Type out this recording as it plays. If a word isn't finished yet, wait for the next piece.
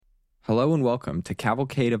Hello and welcome to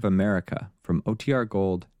Cavalcade of America from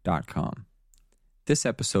OTRGold.com. This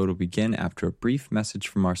episode will begin after a brief message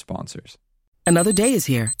from our sponsors. Another day is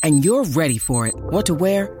here, and you're ready for it. What to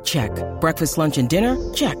wear? Check. Breakfast, lunch, and dinner?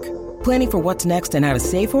 Check. Planning for what's next and how to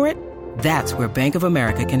save for it? That's where Bank of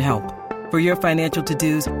America can help. For your financial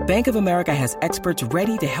to-dos, Bank of America has experts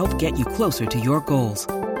ready to help get you closer to your goals.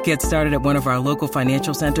 Get started at one of our local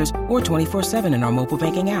financial centers or 24/7 in our mobile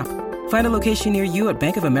banking app. Find a location near you at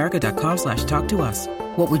bankofamerica.com/talktous.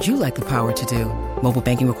 What would you like the power to do? Mobile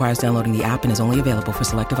banking requires downloading the app and is only available for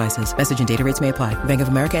select devices. Message and data rates may apply. Bank of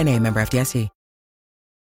America N.A., member FDIC.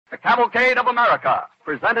 The Cavalcade of America,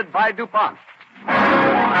 presented by DuPont.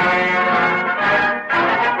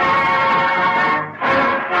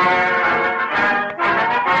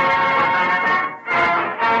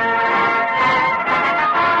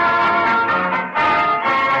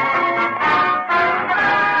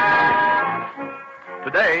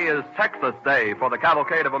 Today is Texas Day for the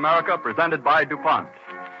Cavalcade of America, presented by DuPont.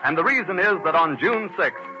 And the reason is that on June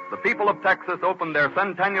 6th, the people of Texas opened their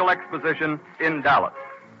Centennial Exposition in Dallas.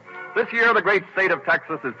 This year, the great state of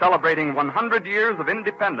Texas is celebrating 100 years of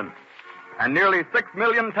independence, and nearly 6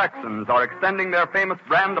 million Texans are extending their famous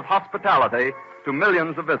brand of hospitality to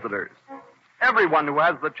millions of visitors. Everyone who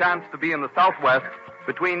has the chance to be in the Southwest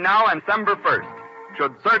between now and December 1st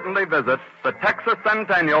should certainly visit the Texas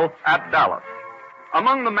Centennial at Dallas.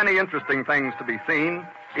 Among the many interesting things to be seen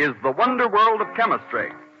is the Wonder World of Chemistry,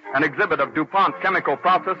 an exhibit of DuPont chemical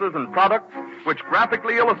processes and products which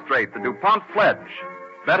graphically illustrate the DuPont pledge: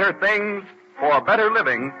 better things for a better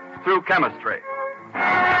living through chemistry.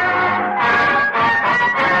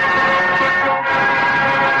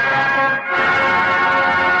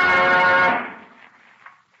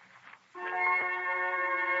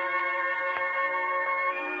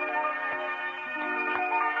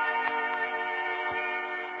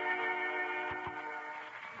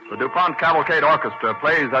 The DuPont Cavalcade Orchestra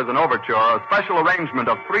plays as an overture a special arrangement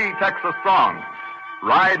of 3 Texas songs: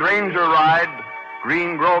 Ride, Ranger, Ride,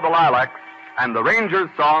 Green Grow the Lilacs, and the Ranger's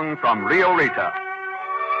Song from Rio Rita.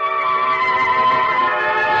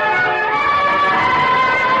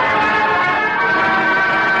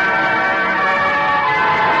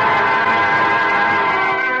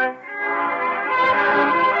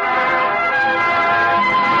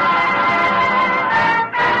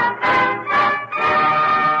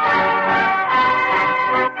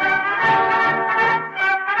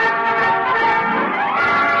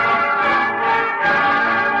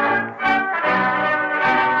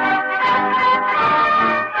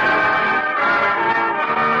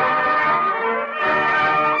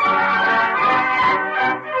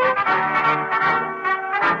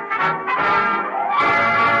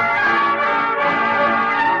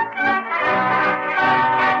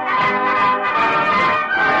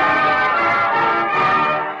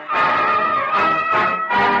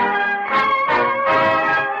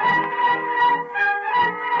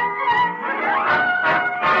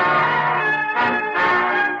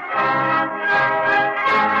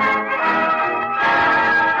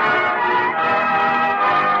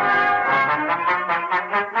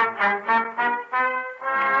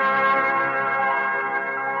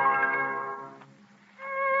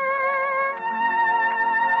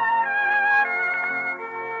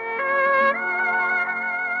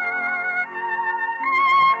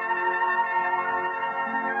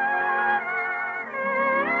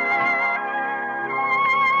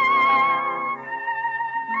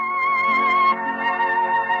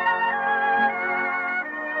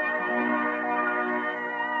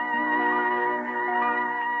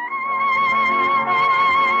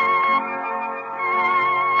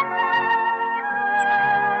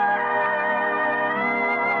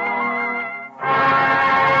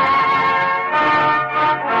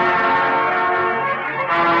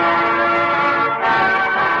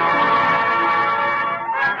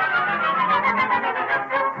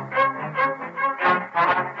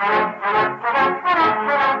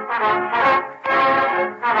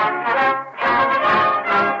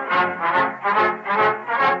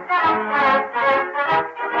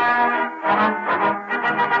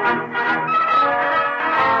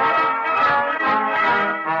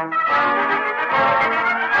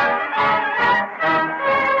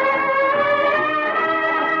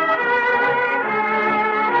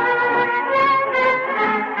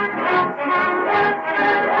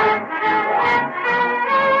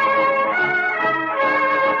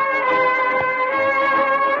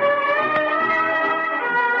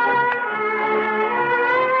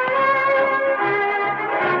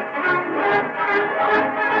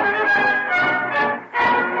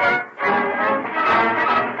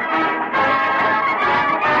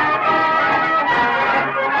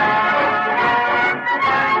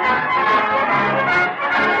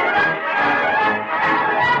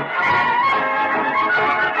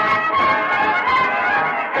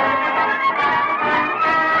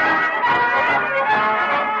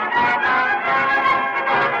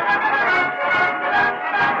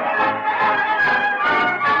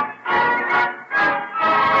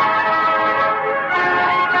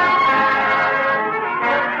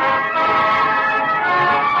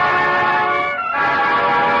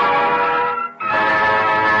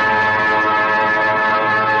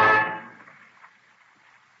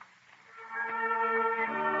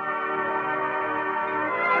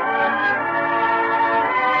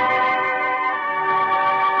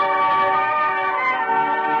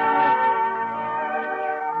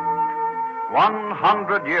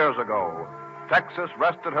 100 years ago, Texas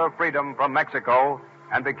wrested her freedom from Mexico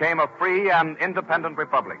and became a free and independent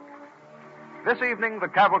republic. This evening, the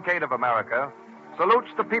Cavalcade of America salutes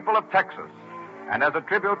the people of Texas and, as a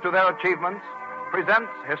tribute to their achievements,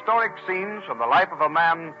 presents historic scenes from the life of a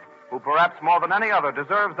man who perhaps more than any other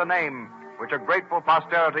deserves the name which a grateful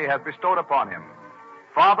posterity has bestowed upon him,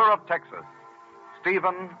 Father of Texas,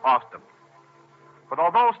 Stephen Austin. But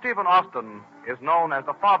although Stephen Austin is known as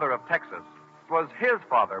the father of Texas, it was his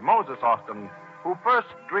father, Moses Austin, who first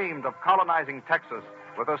dreamed of colonizing Texas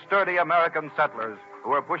with the sturdy American settlers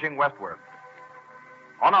who were pushing westward.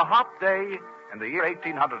 On a hot day in the year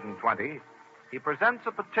 1820, he presents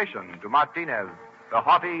a petition to Martinez, the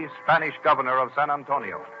haughty Spanish governor of San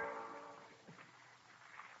Antonio.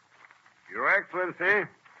 Your Excellency,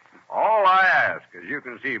 all I ask, as you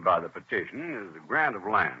can see by the petition, is a grant of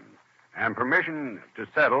land and permission to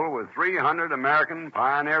settle with 300 American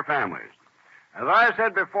pioneer families. As I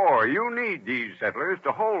said before, you need these settlers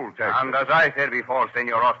to hold Texas. And as I said before,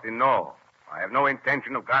 Senor Austin, no. I have no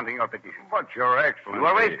intention of granting your petition. But, Your Excellency... You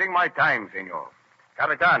are wasting my time, Senor.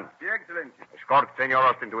 Capitan. Your Excellency. Escort Senor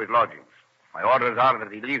Austin to his lodgings. My orders are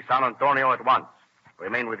that he leave San Antonio at once.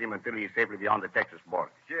 Remain with him until he is safely beyond the Texas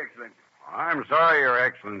border. Your Excellency. I'm sorry, Your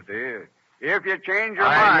Excellency. If you change your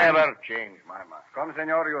mind... I never change my mind. Come,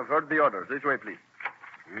 Senor, you have heard the orders. This way, please.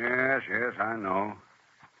 Yes, I know.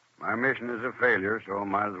 My mission is a failure, so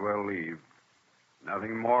might as well leave.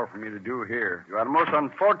 Nothing more for me to do here. You are most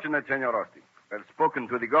unfortunate, Senor Austin. Well spoken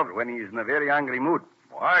to the governor when he is in a very angry mood.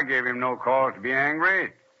 Well, I gave him no cause to be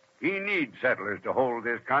angry. He needs settlers to hold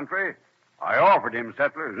this country. I offered him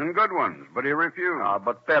settlers, and good ones, but he refused.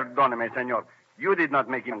 But perdóneme, senor. You did not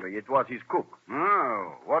make him angry. It was his cook.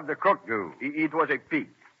 Oh, what'd the cook do? It was a pig.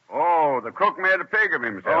 Oh, the cook made a pig of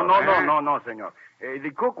himself. Oh, no, senor.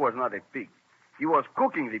 The cook was not a pig. He was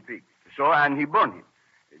cooking the pig, and he burned him.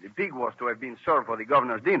 The pig was to have been served for the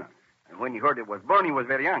governor's dinner. And when he heard it was burned, he was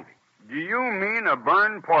very angry. Do you mean a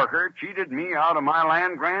burned porker cheated me out of my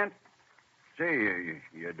land grant? Say,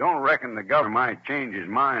 you don't reckon the governor might change his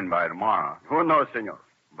mind by tomorrow? Oh, no, senor.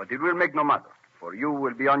 But it will make no matter, for you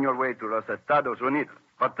will be on your way to Los Estados Unidos.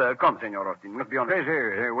 But come, Senor Austin, we'll be on...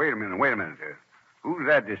 Hey, wait a minute. Who's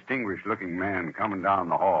that distinguished-looking man coming down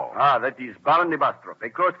the hall? That is Baron de Bastrop, a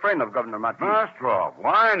close friend of Governor Martinez. Bastrop?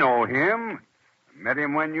 Well, I know him. Met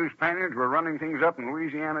him when you Spaniards were running things up in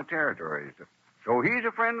Louisiana territories. So he's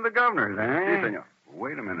a friend of the governor's, eh? Si, senor.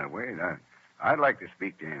 Wait a minute. I'd like to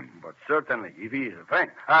speak to him. But certainly, if he is a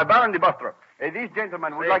friend. Baron de Bastrop, these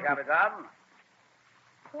gentlemen would like... Capitan.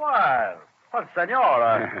 Well,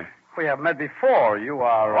 senor, we have met before. You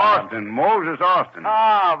are... Austin, Moses Austin.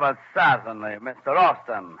 But certainly, Mr.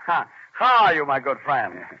 Austin. How are you, my good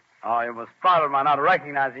friend? You must pardon my not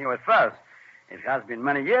recognizing you at first. It has been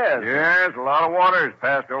many years. Yes, a lot of water has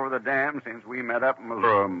passed over the dam since we met up in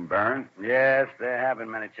Missouri, Baron. Yes, there have been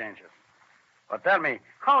many changes. But tell me,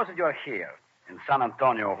 how is it you're here in San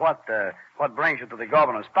Antonio? What brings you to the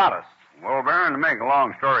governor's palace? Well, Baron, to make a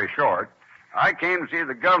long story short, I came to see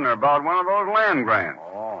the governor about one of those land grants.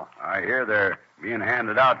 Oh. I hear they're being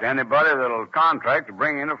handed out to anybody that'll contract to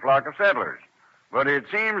bring in a flock of settlers. But it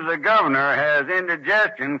seems the governor has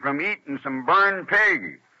indigestion from eating some burned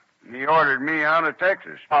pig. And he ordered me out of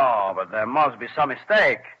Texas. Oh, but there must be some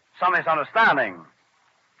mistake, some misunderstanding.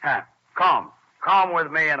 Come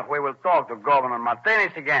with me and we will talk to Governor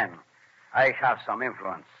Martinez again. I have some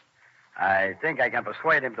influence. I think I can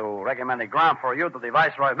persuade him to recommend a grant for you to the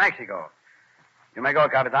Viceroy of Mexico. You may go,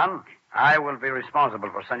 Capitan. I will be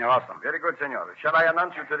responsible for Senor Austin. Very good, senor. Shall I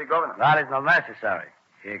announce you to the governor? That is not necessary.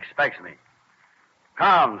 He expects me.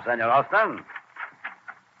 Come, Senor Austin.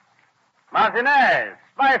 Martinez,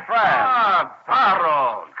 my friend.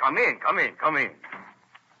 Paro. Come in.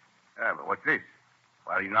 But what's this?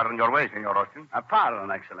 Why are you not on your way, Senor Austin?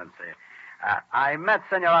 Pardon, Excellency. I met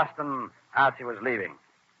Senor Austin as he was leaving.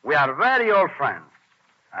 We are very old friends.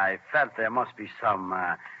 I felt there must be some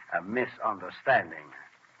misunderstanding.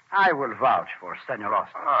 I will vouch for Senor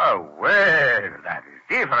Austin. Oh, well, that is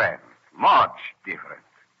different. Much different.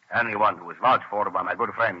 Anyone who is vouched for by my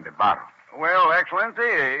good friend, the Baron. Well, Excellency,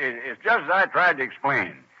 it's just as I tried to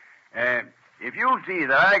explain. If you'll see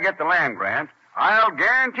that I get the land grant, I'll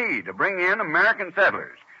guarantee to bring in American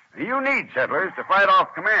settlers. You need settlers to fight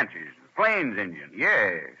off Comanches, Plains Indians.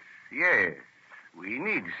 Yes. We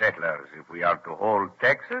need settlers if we are to hold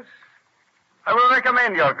Texas. I will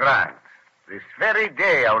recommend your grant. This very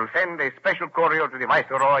day, I will send a special courier to the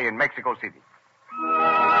Viceroy in Mexico City.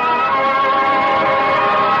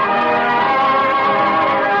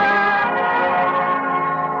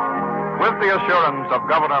 With the assurance of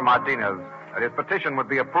Governor Martinez that his petition would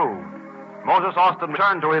be approved, Moses Austin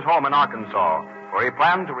returned to his home in Arkansas, where he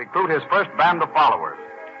planned to recruit his first band of followers.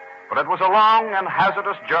 But it was a long and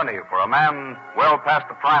hazardous journey for a man well past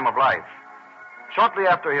the prime of life. Shortly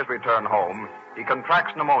after his return home, he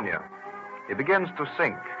contracts pneumonia. He begins to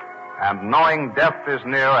sink, and knowing death is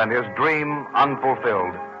near and his dream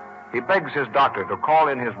unfulfilled, he begs his doctor to call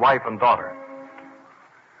in his wife and daughter.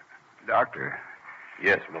 Doctor.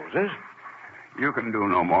 Yes, Moses? You can do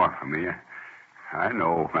no more for me. I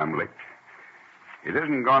know I'm licked. It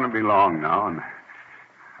isn't going to be long now, and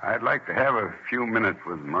I'd like to have a few minutes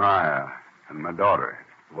with Mariah and my daughter.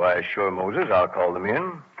 Why, sure, Moses, I'll call them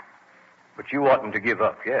in. But you oughtn't to give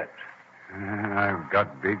up yet. I've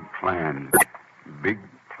got big plans. Big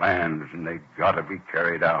plans, and they got to be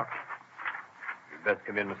carried out. You'd best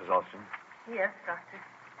come in, Mrs. Austin. Yes, Doctor.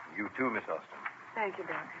 You too, Miss Austin. Thank you,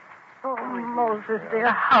 Doctor. Oh, Moses, dear,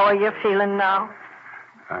 how are you feeling now?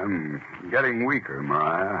 I'm getting weaker,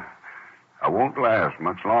 Mariah. I won't last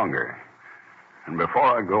much longer. And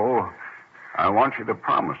before I go, I want you to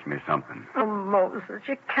promise me something. Oh, Moses,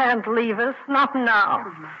 you can't leave us. Not now. Oh,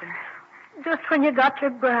 Mother. Just when you got your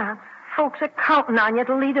grant, folks are counting on you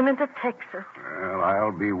to lead them into Texas. Well,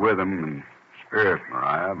 I'll be with them in spirit,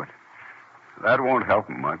 Mariah, but that won't help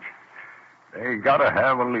them much. They got to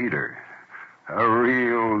have a leader. A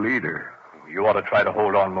real leader. You ought to try to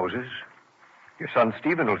hold on, Moses. Your son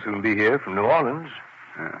Stephen will soon be here from New Orleans.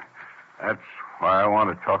 That's why I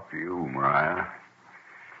want to talk to you, Mariah.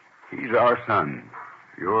 He's our son,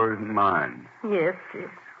 yours and mine. Yes, yes.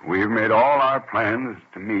 We've made all our plans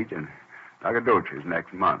to meet in Nacogdoches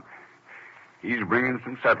next month. He's bringing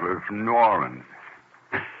some settlers from New Orleans.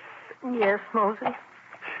 Yes, Moses.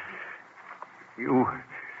 You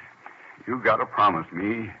got to promise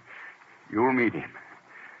me you'll meet him.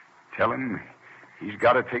 Tell him he's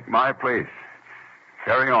got to take my place.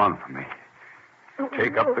 Carry on for me.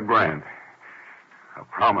 Take up the grant. Now,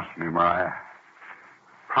 promise me, Mariah.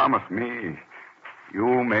 Promise me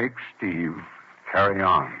you'll make Steve carry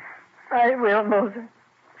on. I will, Moses.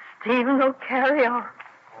 Stephen will carry on.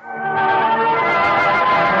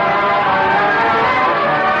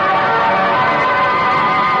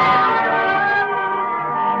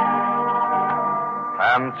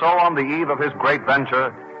 And so on the eve of his great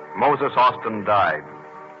venture, Moses Austin died.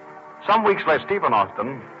 Some weeks later, Stephen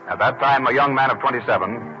Austin, at that time a young man of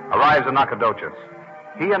 27, arrives in Nacogdoches.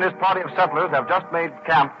 He and his party of settlers have just made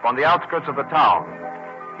camp on the outskirts of the town.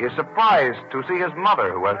 He is surprised to see his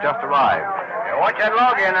mother, who has just arrived. Hey, watch that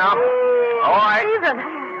log here now. All right. Stephen.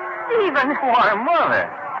 Why, Mother,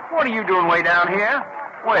 what are you doing way down here?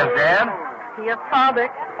 Where's Dad? Your father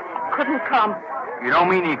couldn't come. You don't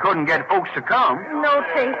mean he couldn't get folks to come? No,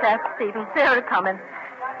 taste that, Stephen. They're coming.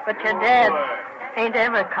 But your dad ain't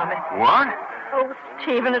ever coming. What? Oh,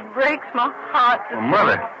 Stephen, it breaks my heart. Well,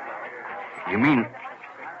 Mother, you mean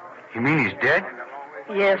he's dead?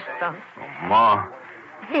 Yes, son. Oh, Ma.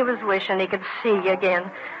 He was wishing he could see you again,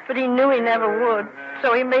 but he knew he never would,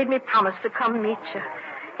 so he made me promise to come meet you.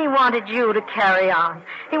 He wanted you to carry on.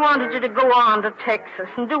 He wanted you to go on to Texas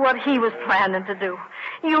and do what he was planning to do.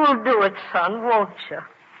 You'll do it, son, won't you?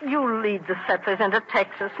 You'll lead the settlers into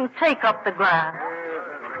Texas and take up the grant.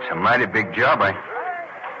 It's a mighty big job.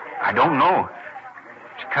 I don't know.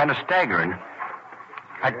 It's kind of staggering.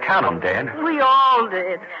 I'd count on Dad. We all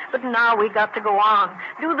did. But now we got to go on.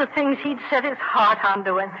 Do the things he'd set his heart on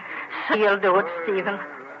doing. So he'll do it, Stephen.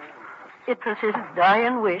 It was his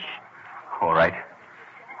dying wish. All right.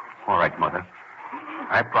 All right, Mother.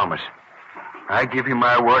 I promise. I give you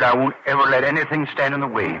my word I won't ever let anything stand in the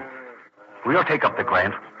way. We'll take up the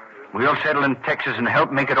grant. We'll settle in Texas and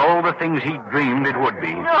help make it all the things he dreamed it would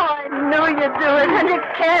be. Oh, I knew you'd do it, and you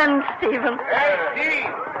can, Stephen. Hey,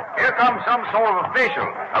 Steve! Here comes some sort of official.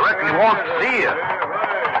 I reckon he wants to see you.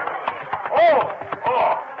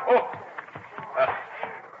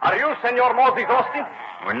 Are you Senor Moses Austin?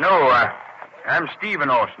 Well, no, I'm Stephen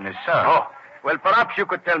Austin, his son. Oh, well, perhaps you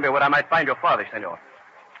could tell me where I might find your father, Senor.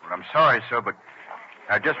 Well, I'm sorry, sir, but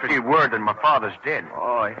I just received word that my father's dead.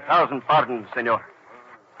 Oh, 1,000 pardons, Senor.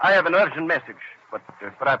 I have an urgent message, but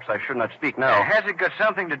perhaps I should not speak now. Has it got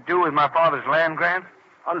something to do with my father's land grant?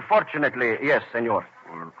 Unfortunately, yes, Senor.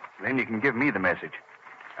 Well, then you can give me the message.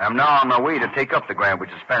 I'm now on my way to take up the grant which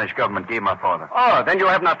the Spanish government gave my father. Oh, then you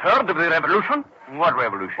have not heard of the revolution? What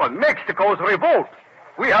revolution? Well, Mexico's revolt.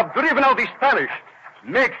 We have driven out the Spanish.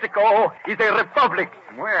 Mexico is a republic.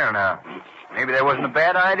 Well, now, maybe that wasn't a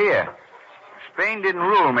bad idea. Spain didn't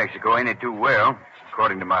rule Mexico any too well,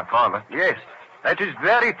 according to my father. Yes, that is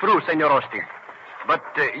very true, Senor Austin. But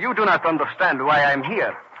you do not understand why I am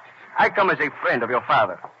here. I come as a friend of your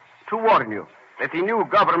father to warn you that the new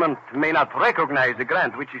government may not recognize the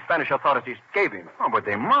grant which the Spanish authorities gave him. Oh, but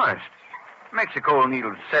they must. Mexico needs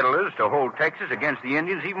settlers to hold Texas against the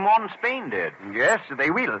Indians even more than Spain did. Yes, they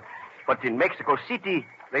will. But in Mexico City,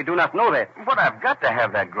 they do not know that. But I've got to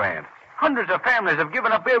have that grant. Hundreds of families have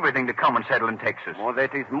given up everything to come and settle in Texas. Oh,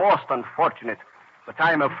 that is most unfortunate. But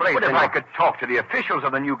I am afraid... But if I could talk to the officials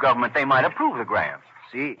of the new government, they might approve the grant.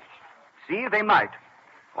 See, they might.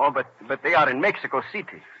 Oh, but they are in Mexico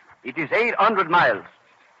City. It is 800 miles,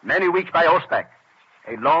 many weeks by horseback.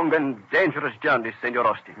 A long and dangerous journey, Senor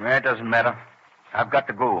Austin. That doesn't matter. I've got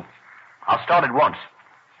to go. I'll start at once.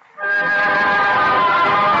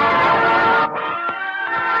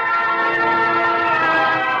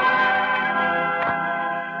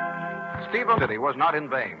 Stephen City was not in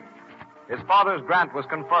vain. His father's grant was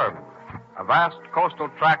confirmed. A vast coastal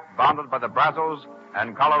tract bounded by the Brazos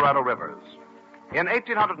and Colorado rivers. In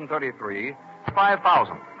 1833,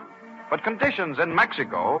 5,000. But conditions in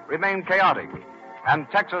Mexico remained chaotic, and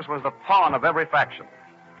Texas was the pawn of every faction.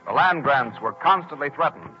 The land grants were constantly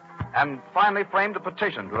threatened, and finally framed a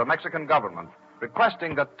petition to the Mexican government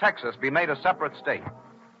requesting that Texas be made a separate state.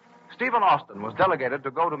 Stephen Austin was delegated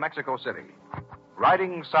to go to Mexico City.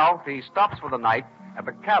 Riding south, he stops for the night at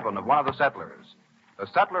the cabin of one of the settlers. The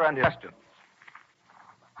settler and his questions.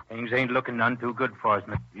 Things ain't looking none too good for us,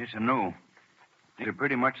 Mr. Yes and no. These are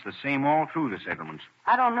pretty much the same all through the settlements.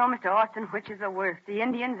 I don't know, Mr. Austin, which is the worst, the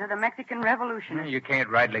Indians or the Mexican revolutionists. You can't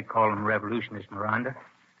rightly call them revolutionists, Miranda.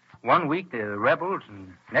 One week they're the rebels,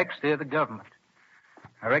 and next they're the government.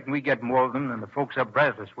 I reckon we get more of them than the folks up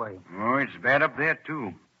Brazos way. Oh, it's bad up there,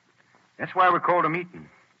 too. That's why we're called a meeting.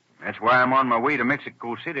 That's why I'm on my way to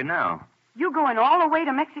Mexico City now. You going all the way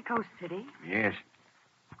to Mexico City? Yes.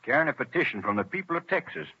 Carrying a petition from the people of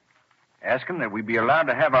Texas, asking that we be allowed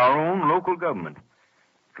to have our own local government,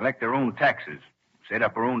 collect our own taxes, set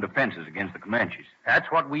up our own defenses against the Comanches.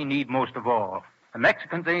 That's what we need most of all. The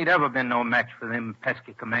Mexicans ain't ever been no match for them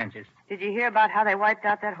pesky Comanches. Did you hear about how they wiped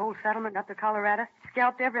out that whole settlement up to Colorado?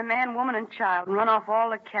 Scalped every man, woman, and child, and run off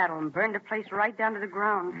all the cattle, and burned the place right down to the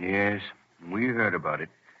ground. Yes, we heard about it.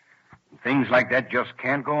 Things like that just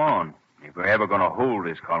can't go on if we're ever going to hold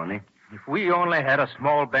this colony. If we only had a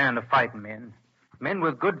small band of fighting men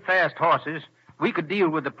with good, fast horses, we could deal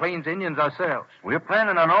with the Plains Indians ourselves. We're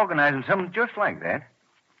planning on organizing something just like that.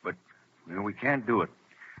 But, we can't do it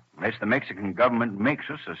unless the Mexican government makes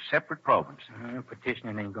us a separate province.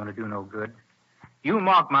 Petitioning ain't going to do no good. You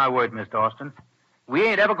mark my word, Mr. Austin. We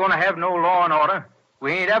ain't ever going to have no law and order.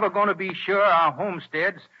 We ain't ever going to be sure our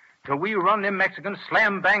homesteads till we run them Mexicans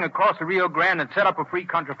slam-bang across the Rio Grande and set up a free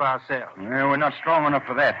country for ourselves. Well, we're not strong enough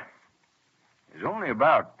for that. There's only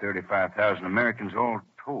about 35,000 Americans all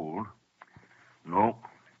told. No.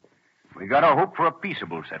 We got to hope for a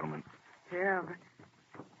peaceable settlement. Yeah, but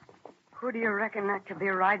who do you reckon that could be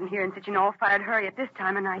riding here in such an all-fired hurry at this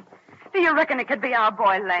time of night? Do you reckon it could be our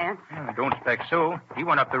boy, Lance? I don't expect so. He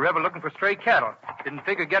went up the river looking for stray cattle. Didn't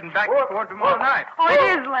figure getting back before tomorrow night. Oh,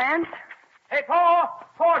 it is, Lance. Hey, Paul,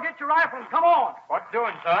 get your rifle and come on. What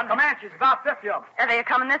doing, son? Comanches, about 50 of them. Are they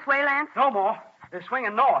coming this way, Lance? No more. They're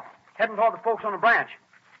swinging north, heading toward the folks on the branch.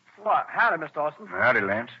 What? Howdy, Mr. Austin. Howdy,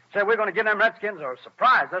 Lance. Say, we're going to give them Redskins a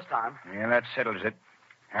surprise this time. Yeah, that settles it.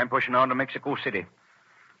 I'm pushing on to Mexico City.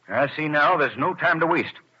 I see now there's no time to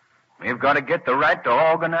waste. We've got to get the right to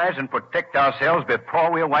organize and protect ourselves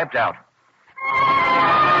before we're wiped out.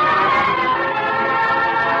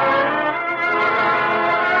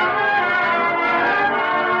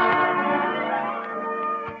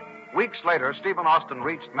 Weeks later, Stephen Austin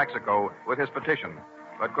reached Mexico with his petition,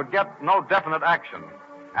 but could get no definite action.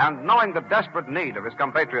 And knowing the desperate need of his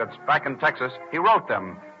compatriots back in Texas, he wrote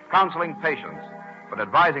them, counseling patience, but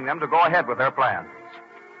advising them to go ahead with their plans.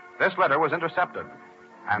 This letter was intercepted,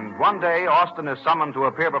 and one day Austin is summoned to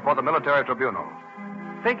appear before the military tribunal.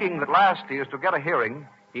 Thinking that last he is to get a hearing,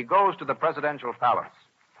 he goes to the presidential palace.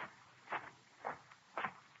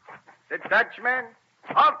 The Dutchman?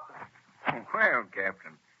 Up! Well,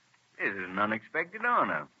 Captain, this is an unexpected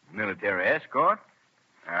honor. Military escort.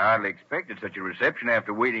 I hardly expected such a reception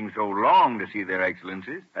after waiting so long to see their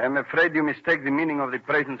excellencies. I'm afraid you mistake the meaning of the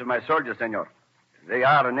presence of my soldiers, senor. They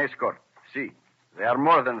are an escort. See, they are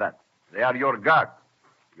more than that. They are your guard.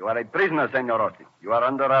 You are a prisoner, Senor Austin. You are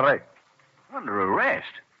under arrest. Under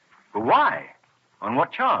arrest? But why? On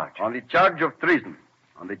what charge? On the charge of treason.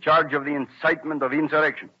 On the charge of the incitement of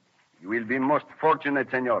insurrection. You will be most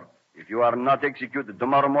fortunate, senor, if you are not executed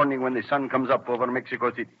tomorrow morning when the sun comes up over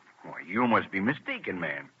Mexico City. Why, you must be mistaken,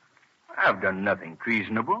 man. I've done nothing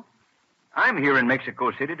treasonable. I'm here in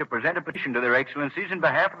Mexico City to present a petition to their excellencies in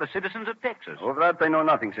behalf of the citizens of Texas. Of that I know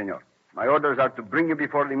nothing, senor. My orders are to bring you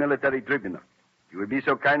before the military tribunal. You will be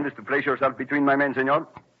so kind as to place yourself between my men, senor.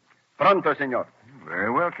 Pronto, senor.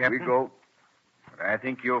 Very well, Captain. We go. But I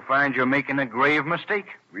think you'll find you're making a grave mistake.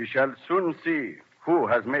 We shall soon see who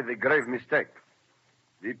has made the grave mistake.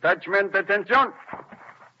 Detachment, attention.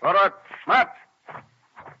 Forward, march.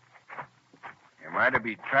 Am I to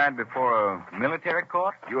be tried before a military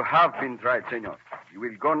court? You have been tried, senor. You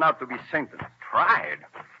will go now to be sentenced. Tried?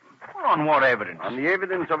 On what evidence? On the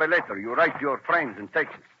evidence of a letter you write to your friends in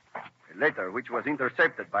Texas. A letter which was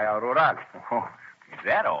intercepted by our oral. Oh, is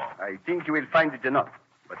that all? I think you will find it enough.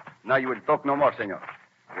 But now you will talk no more, senor.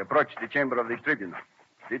 We approach the chamber of the tribunal.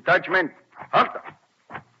 Detachment, halt!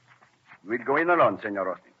 You will go in alone, senor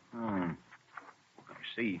Austin. I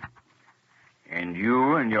see. And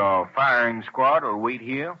you and your firing squad will wait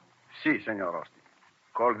here? Si, senor Austin.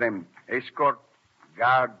 Call them escort,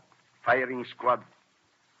 guard, firing squad.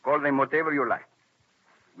 Call them whatever you like.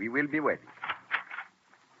 We will be waiting.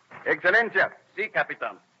 Excelencia. Si,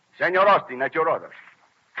 Capitan. Senor Austin, at your orders.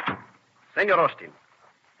 Senor Austin,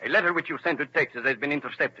 a letter which you sent to Texas has been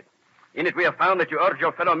intercepted. In it we have found that you urge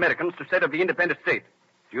your fellow Americans to set up the independent state.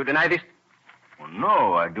 Do you deny this? Well,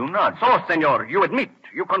 no, I do not. So, senor, you admit,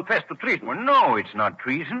 you confess to treason. Well, no, it's not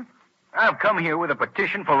treason. I've come here with a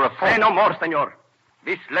petition for reform. Say no more, senor.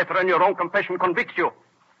 This letter on your own compassion convicts you.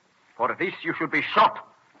 For this you should be shot.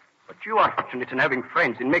 But you are fortunate in having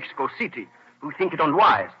friends in Mexico City who think it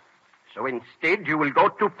unwise. So instead you will go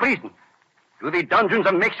to prison. To the dungeons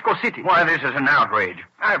of Mexico City. Why, this is an outrage.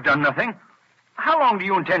 I've done nothing. How long do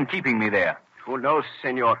you intend keeping me there? Who knows,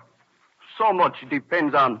 senor? So much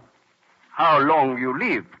depends on how long you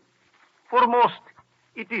live. For most,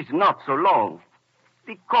 it is not so long.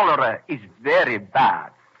 The cholera is very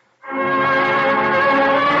bad.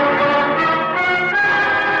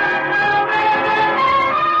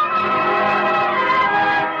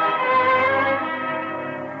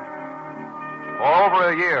 For over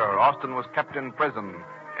a year, Austin was kept in prison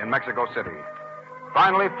in Mexico City.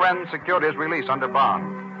 Finally, friends secured his release under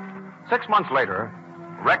bond. 6 months later,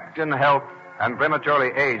 wrecked in health and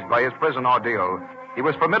prematurely aged by his prison ordeal, he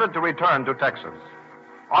was permitted to return to Texas.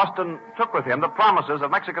 Austin took with him the promises of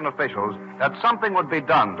Mexican officials that something would be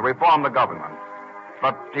done to reform the government.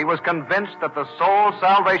 But he was convinced that the sole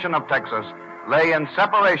salvation of Texas lay in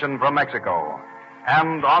separation from Mexico.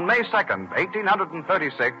 And on May 2nd,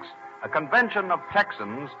 1836, a convention of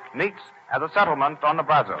Texans meets at a settlement on the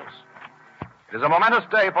Brazos. It is a momentous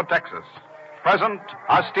day for Texas. Present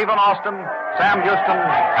are Stephen Austin, Sam Houston,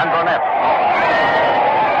 and Burnett.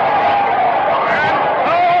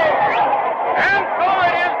 And so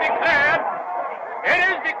it is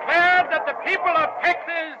declared that the people of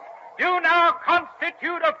Texas do now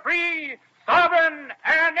constitute a free, sovereign,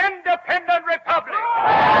 and independent republic.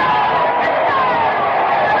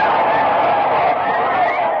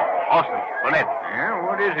 Austin, Burnett. Yeah,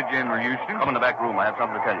 what is it, General Houston? Come in the back room. I have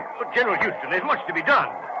something to tell you. But, General Houston, there's much to be done.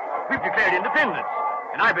 We've declared independence,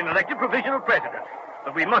 and I've been elected provisional president.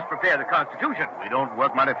 But we must prepare the Constitution. We don't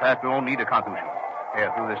work mighty fast. We won't need a constitution.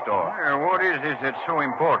 Here, through this door. What is this that's so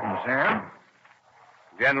important, Sam?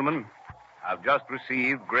 Gentlemen, I've just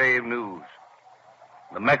received grave news.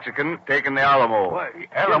 The Mexicans have taken the Alamo. What? The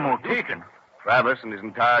Alamo taken? Travis and his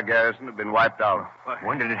entire garrison have been wiped out.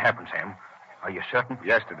 When did it happen, Sam? Are you certain?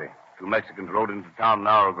 Yesterday. 2 Mexicans rode into town an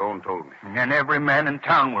hour ago and told me. And every man in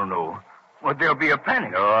town will know. Well, there'll be a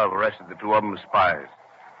panic. No, I've arrested the 2 of them as spies.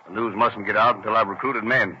 The news mustn't get out until I've recruited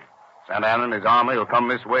men. Santa Anna and his army will come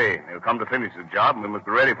this way. They'll come to finish the job, and we must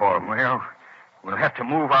be ready for them. Well, we'll have to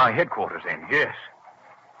move our headquarters then. Yes.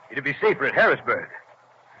 It'll be safer at Harrisburg.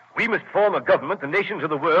 We must form a government the nations of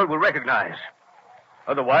the world will recognize.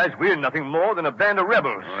 Otherwise, we're nothing more than a band of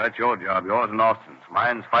rebels. Well, that's your job, yours and Austin's.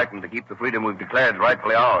 Mine's fighting to keep the freedom we've declared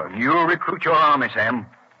rightfully ours. You'll recruit your army, Sam.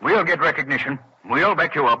 We'll get recognition. We'll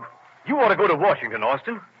back you up. You ought to go to Washington,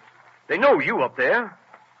 Austin. They know you up there.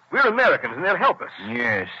 We're Americans, and they'll help us.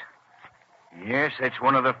 Yes. Yes, that's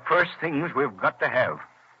one of the first things we've got to have.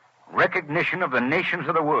 Recognition of the nations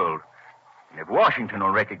of the world. And if Washington will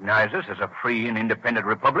recognize us as a free and independent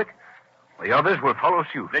republic, the others will follow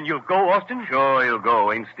suit. Then you'll go, Austin? Sure, he'll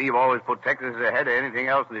go. Ain't Steve always put Texas ahead of anything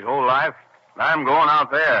else in his whole life? I'm going out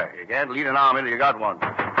there. You can't lead an army till you got one.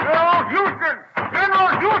 General Houston!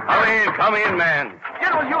 General Houston! Come in, man.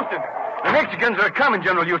 General Houston! The Mexicans are coming,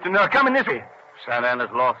 General Houston. They're coming this way. Santa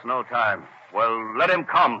Anna's lost no time. Well, let him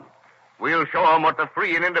come. We'll show him what the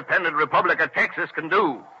free and independent Republic of Texas can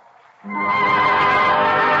do.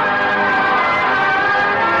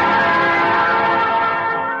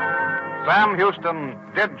 Sam Houston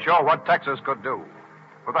did show what Texas could do.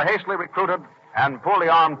 With a hastily recruited and poorly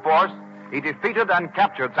armed force, he defeated and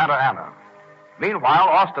captured Santa Anna. Meanwhile,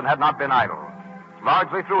 Austin had not been idle.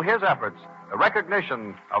 Largely through his efforts, the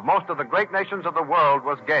recognition of most of the great nations of the world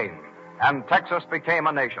was gained, and Texas became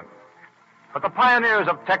a nation. But the pioneers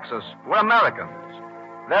of Texas were Americans.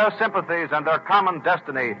 Their sympathies and their common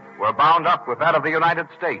destiny were bound up with that of the United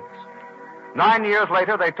States. 9 years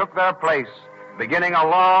later, they took their place, beginning a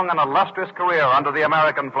long and illustrious career under the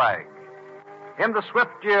American flag. In the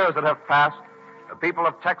swift years that have passed, the people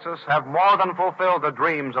of Texas have more than fulfilled the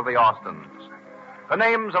dreams of the Austins. The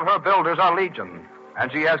names of her builders are legion,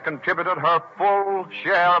 and she has contributed her full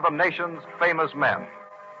share of the nation's famous men.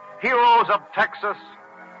 Heroes of Texas,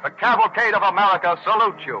 the Cavalcade of America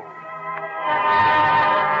salute you.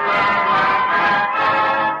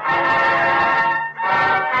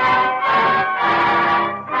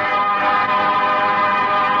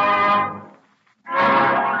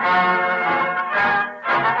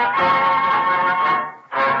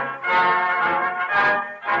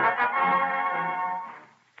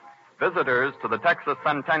 Visitors to the Texas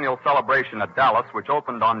Centennial Celebration at Dallas, which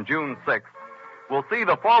opened on June 6th, will see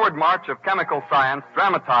the forward march of chemical science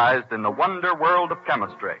dramatized in the wonder world of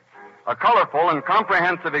chemistry, a colorful and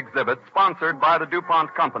comprehensive exhibit sponsored by the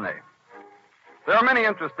DuPont Company. There are many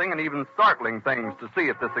interesting and even startling things to see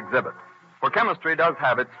at this exhibit, for chemistry does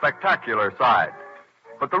have its spectacular side.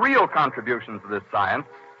 But the real contributions of this science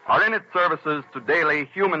are in its services to daily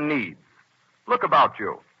human needs. Look about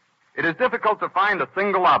you. It is difficult to find a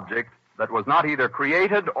single object that was not either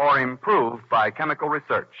created or improved by chemical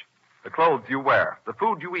research. The clothes you wear, the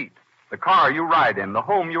food you eat, the car you ride in, the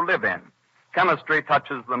home you live in. Chemistry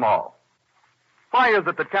touches them all. Why is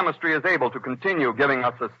it that chemistry is able to continue giving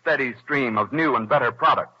us a steady stream of new and better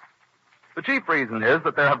products? The chief reason is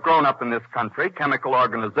that there have grown up in this country chemical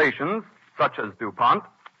organizations, such as DuPont,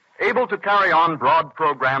 able to carry on broad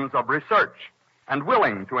programs of research and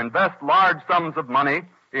willing to invest large sums of money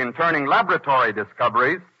in turning laboratory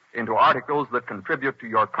discoveries into articles that contribute to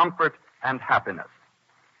your comfort and happiness.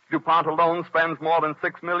 DuPont alone spends more than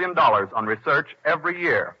 $6 million on research every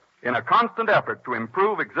year in a constant effort to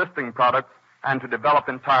improve existing products and to develop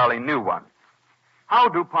entirely new ones. How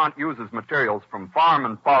DuPont uses materials from farm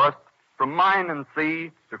and forest, from mine and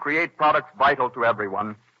sea, to create products vital to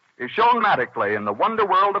everyone is shown dramatically in the Wonder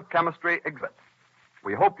World of Chemistry exhibit.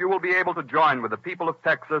 We hope you will be able to join with the people of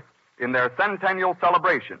Texas in their centennial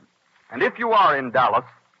celebration. And if you are in Dallas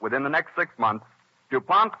within the next 6 months,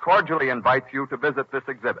 DuPont cordially invites you to visit this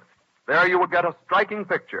exhibit. There you will get a striking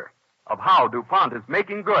picture of how DuPont is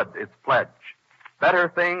making good its pledge.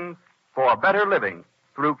 Better things for better living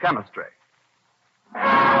through chemistry.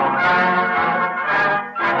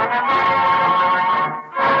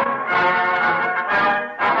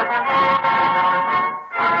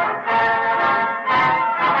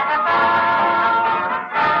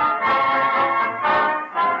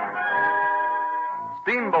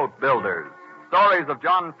 Steamboat Builders, stories of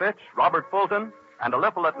John Fitch, Robert Fulton, and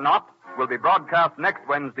Eliphalet Knott will be broadcast next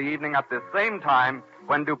Wednesday evening at this same time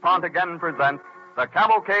when DuPont again presents The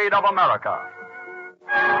Cavalcade of America.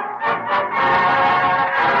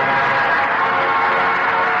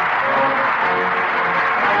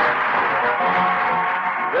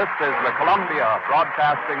 This is the Columbia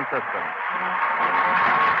Broadcasting System.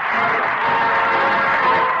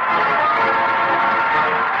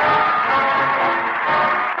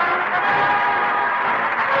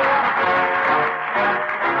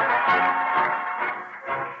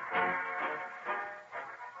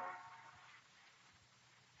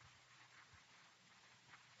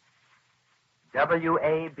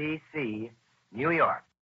 WABC, New York.